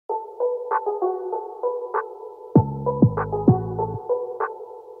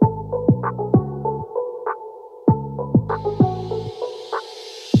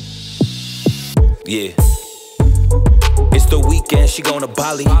Yeah. It's the weekend, she going to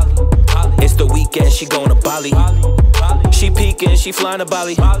Bali. It's the weekend, she going to Bali. She peeking, she flying to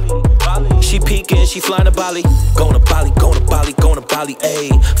Bali. She peeking, she flying to Bali. Going to Bali, going to Bali, going to Bali,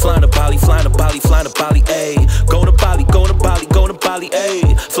 ayy. Flying to Bali, flying to Bali, flying to Bali, ayy. Going to Bali, going to Bali, going to Bali,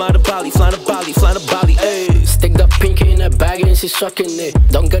 ayy. Flying to Bali, flying to Bali, flying to Bali, ayy. Stick the pinky in her bag and she's sucking it.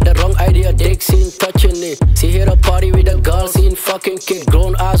 Don't get the wrong idea, dick seen touching it. She hit a party with a girl, seen fucking kid.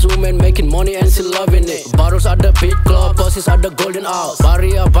 Grown ass woman making money and she loving it. Bottles at the beat club, pussies at the golden hour.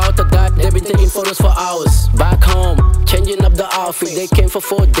 Worry about that, they been taking photos for hours. Back home, changing up the outfit. They came for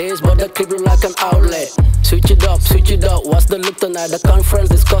 4 days, but the crib look like an outlet. Switch it up, what's the look tonight? The conference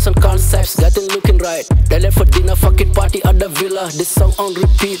discussing concepts, getting looking right. They left for dinner, fucking party at the villa. This song on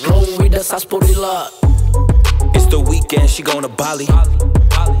repeat, roll with the sarsaparilla. It's the weekend, she going to Bali.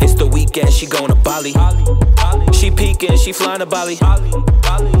 It's the weekend, she going to Bali. She peeking, she flying to Bali.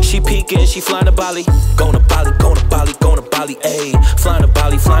 She peeking, she flying to Bali. Going to Bali, going to Bali, going to Bali, ayy. Flying to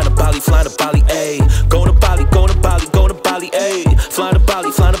Bali, flying to Bali, flying to Bali, ayy. Going to Bali, going to Bali, going to Bali, ayy. Flying to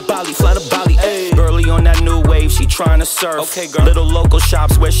Bali, flying to Bali, flying to Bali, ayy. Burley on that new wave, she trying to surf. Okay, girl. Little local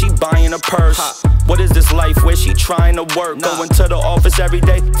shops where she buying a purse. What is this life where she trying to work? Going to the office every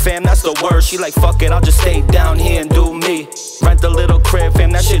day, fam, that's the worst. She like, fuck it, I'll just stay down here and do me. Rent a little crib,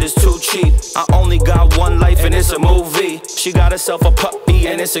 fam, that shit is too cheap. I only got one life and it's a movie. She got herself a puppy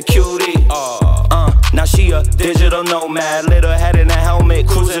and it's a cutie. Now she a digital nomad. Lit her head in a helmet,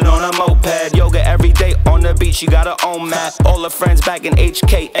 cruising on a moped. Yoga every day on the beach, she got her own mat. All her friends back in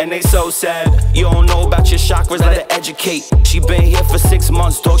HK and they so sad. You don't know about your chakras, let her educate. She been here for 6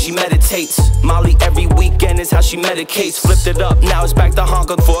 months, dog, she meditates. Molly every weekend is how she medicates. Flipped it up, now it's back to Hong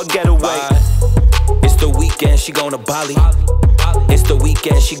Kong for a getaway. It's the weekend, she going to Bali. It's the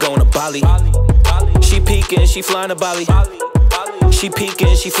weekend, she going to Bali. She peeking, she flying to Bali. She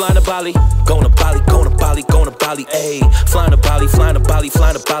peeking, she flying to Bali. Going to Bali, going to Bali, going to Bali, ayy. Flying to Bali, flying to Bali,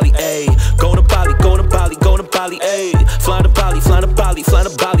 flying to Bali, ayy. Going to Bali, going to Bali, going to Bali, ayy. Flying to Bali, flying to Bali, flying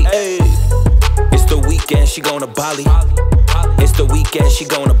to Bali, ayy. It's the weekend, she going to Bali. It's the weekend, she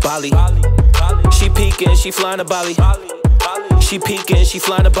going to Bali. She peeking, she flying to Bali. She peeking, she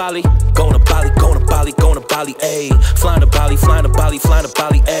flying to Bali. Going to Bali, going to Bali, going to Bali, ayy. Flying to Bali, flying to Bali, flying to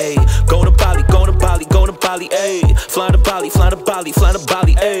Bali, ayy. Going to Bali, going to Bali, going to Bali, ayy. Flying to Bali, flying to Bali, flying to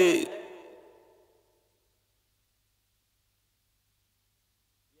Bali, ayy.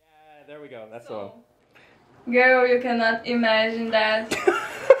 Yeah, there we go, that's the one. Girl, you cannot imagine that.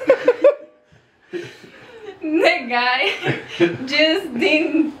 The guy just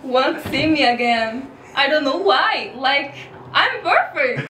didn't want to see me again. I don't know why. Like, I'm perfect.